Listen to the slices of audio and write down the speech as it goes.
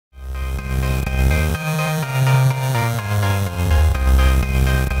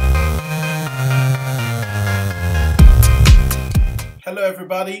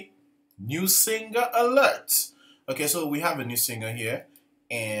everybody. New singer alert. Okay, so we have a new singer here,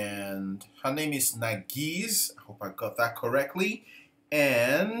 and her name is Nargiz. I hope I got that correctly.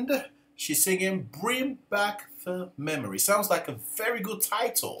 And she's singing Bring Back the Memory. Sounds like a very good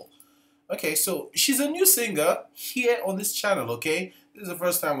title. Okay, so she's a new singer here on this channel, okay? This is the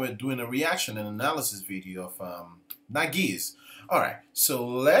first time we're doing a reaction and analysis video of Nargiz. Alright, so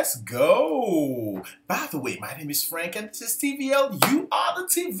let's go. By the way, my name is Frank and this is TVL. You are the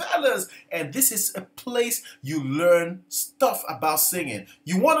TVLers. And this is a place you learn stuff about singing.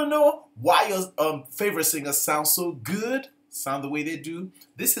 You want to know why your favorite singers sound so good? Sound the way they do?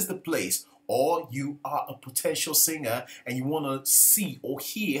 This is the place. Or you are a potential singer and you want to see or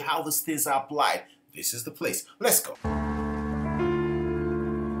hear how these things are applied. This is the place. Let's go.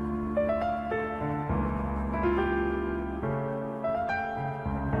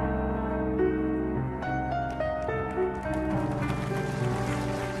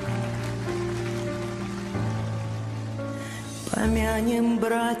 Помянем,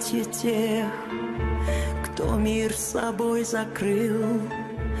 братья, тех, кто мир собой закрыл,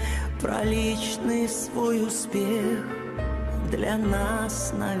 про личный свой успех для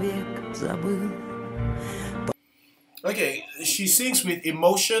нас навек забыл. Okay, she sings with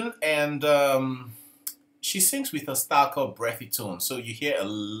emotion and she sings with a style called breathy tone. So you hear a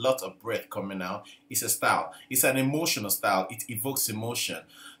lot of breath coming out. It's a style. It's an emotional style. It evokes emotion.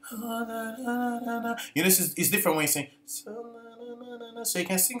 You know, it's different when you sing. So you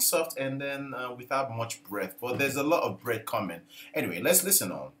can sing soft and then without much breath. But there's a lot of breath coming. Anyway, let's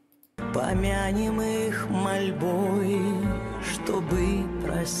listen on. Помянем их мольбой, чтобы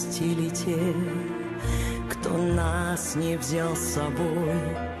простили те, кто нас не взял с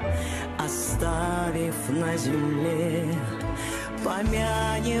собой, оставив на земле.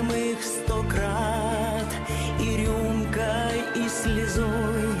 Помянем их 100 крат и рюмкой, и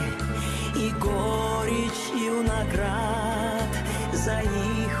слезой, и горечью наград за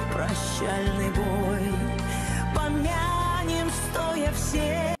их прощальный бой. Помянем, стоя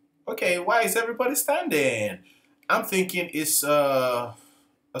все. Okay, why is everybody standing? I'm thinking it's a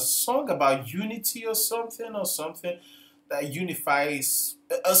song about unity or something that unifies,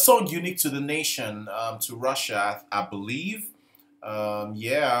 a song unique to the nation, to Russia, I believe.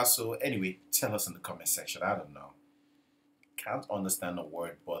 Yeah, so anyway, tell us in the comment section. I don't know. Can't understand a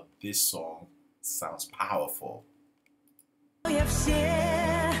word, but this song sounds powerful.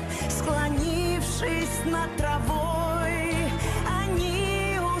 Все, склонившись над травой,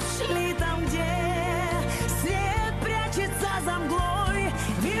 они ушли там, где свет прячется за мглой.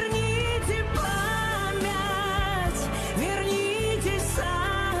 Верните память, верните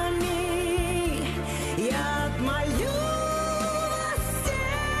сами. Я отмолю вас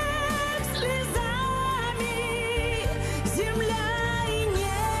всех слезами. Земля и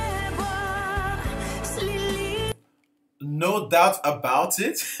небо слились. No doubt about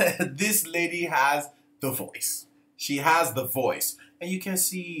it, this lady has the voice. She has the voice. And you can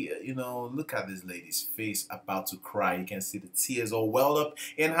see, you know, look at this lady's face about to cry. You can see the tears all well up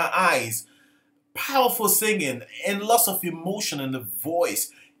in her eyes. Powerful singing and lots of emotion in the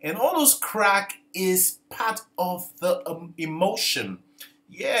voice. And all those crack is part of the emotion.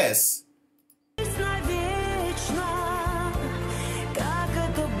 Yes.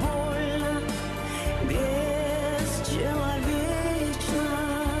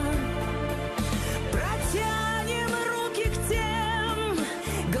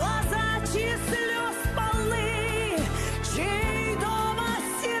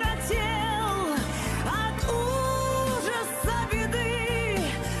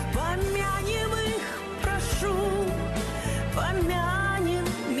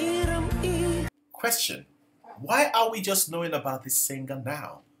 Question: why are we just knowing about this singer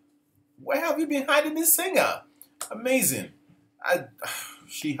now? Where have you been hiding this singer? Amazing.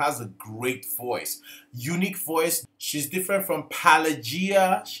 She has a great voice, unique voice. She's different from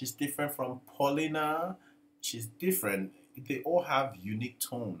Pelagia. She's different from Paulina. She's different. They all have unique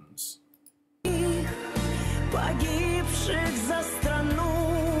tones. Погибших за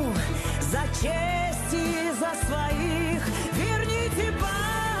страну, за честь и за своих, верните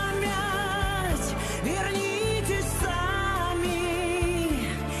память, верните сами.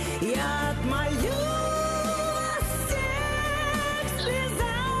 Я отмолю вас всех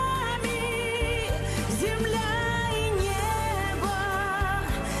слезами. Земля и небо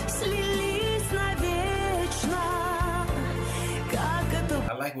слились навечно. Как это...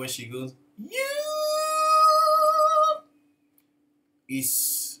 I like when she goes,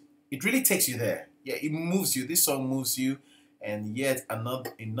 it really takes you there. Yeah, it moves you. This song moves you, and yet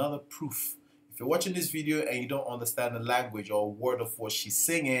another proof If you're watching this video and you don't understand the language or word of what she's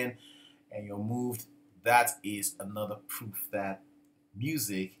singing and you're moved, that is another proof that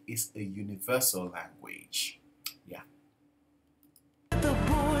music is a universal language. Yeah.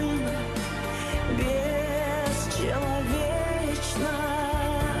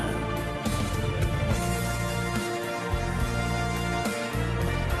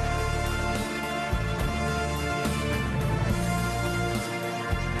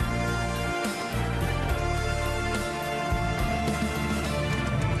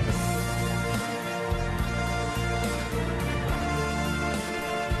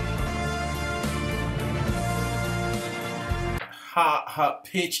 Her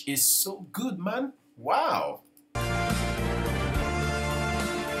pitch is so good, man. Wow.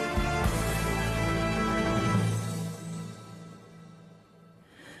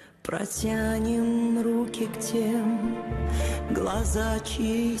 Протянем руки к тем, глаза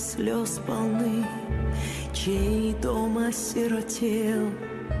чьи слез полны, чей дом осиротел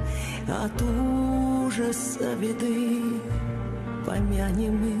от ужаса беды.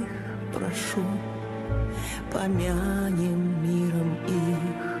 Помянем их, прошу, помянем миром их.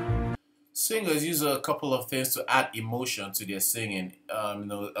 Singers use a couple of things to add emotion to their singing.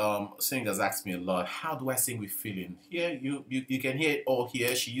 Singers ask me a lot, how do I sing with feeling? Here, you can hear it all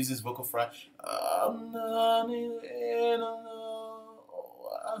here. She uses vocal fry.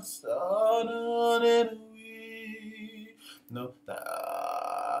 No,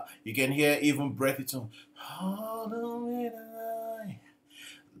 you can hear even breathy tone.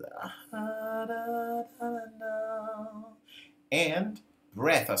 And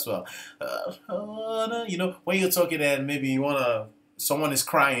breath as well. You know, when you're talking and maybe someone is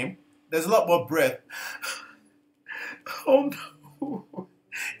crying, there's a lot more breath. Oh no,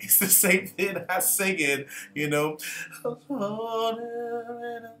 it's the same thing as singing, you know.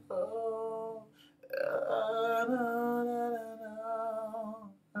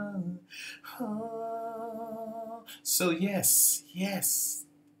 So yes.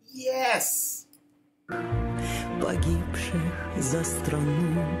 Погибших за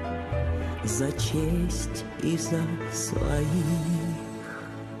страну, за честь и за своих.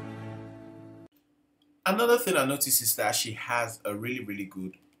 Another thing I noticed is that she has a really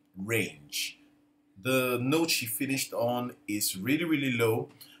good range. The note she finished on is really low.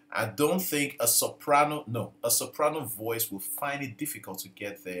 I don't think a soprano voice will find it difficult to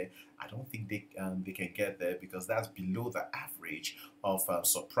get there. I don't think they can get there because that's below the average of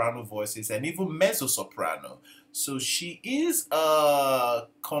soprano voices and even mezzo soprano. So she is a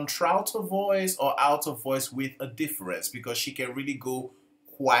contralto voice or alto voice with a difference because she can really go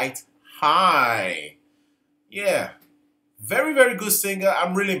quite high. Yeah, very good singer.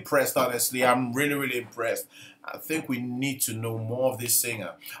 I'm really impressed, honestly. I'm really impressed. I think we need to know more of this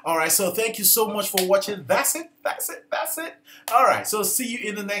singer. All right, so thank you so much for watching. That's it. All right, so see you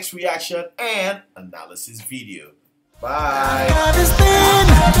in the next reaction and analysis video. Bye.